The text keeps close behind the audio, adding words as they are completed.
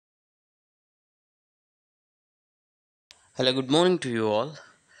Hello, good morning to you all.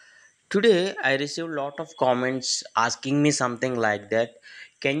 Today I received a lot of comments asking me something like that.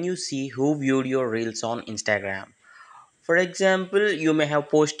 Can you see who viewed your reels on Instagram? For example, you may have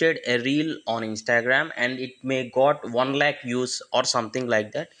posted a reel on Instagram and it may got 1 lakh views or something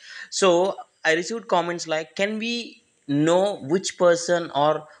like that. So I received comments like, can we know which person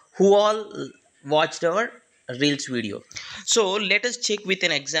or who all watched our reels video? So let us check with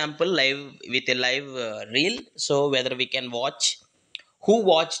an example live with a live reel. So whether we can watch who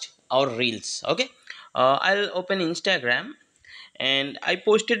watched our reels. Okay, I'll open Instagram and I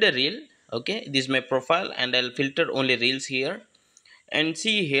posted a reel. Okay, this is my profile and I'll filter only reels here, and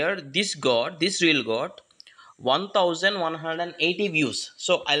see here this reel got 1180 views.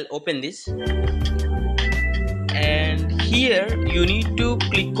 So I'll open this, and here you need to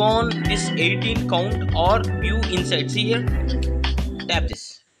click on this 18 count or view inside. See here, tap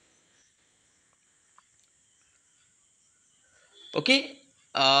this. Okay,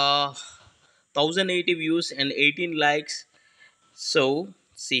 1080 views and 18 likes. So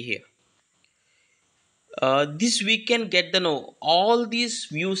see here, this we can get the know all these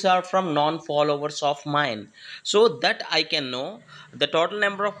views are from non-followers of mine, so that I can know the total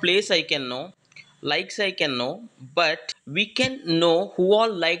number of plays, I can know likes, I can know, but we can know who all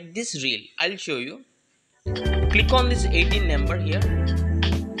like this reel. I'll show you. Click on this 18 number here.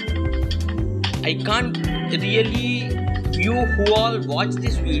 I can't really view who all watch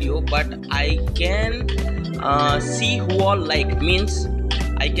this video, but I can see who all like. Means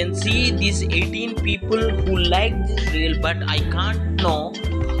I can see these 18 people who like this reel, but I can't know.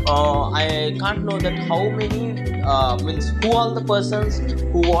 I can't know that how many means who all the persons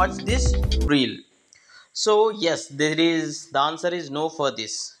who watch this reel. So yes, there is the answer is no for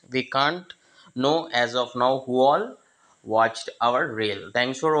this. We can't know as of now who all watched our reel.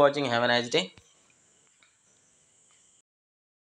 Thanks for watching. Have a nice day.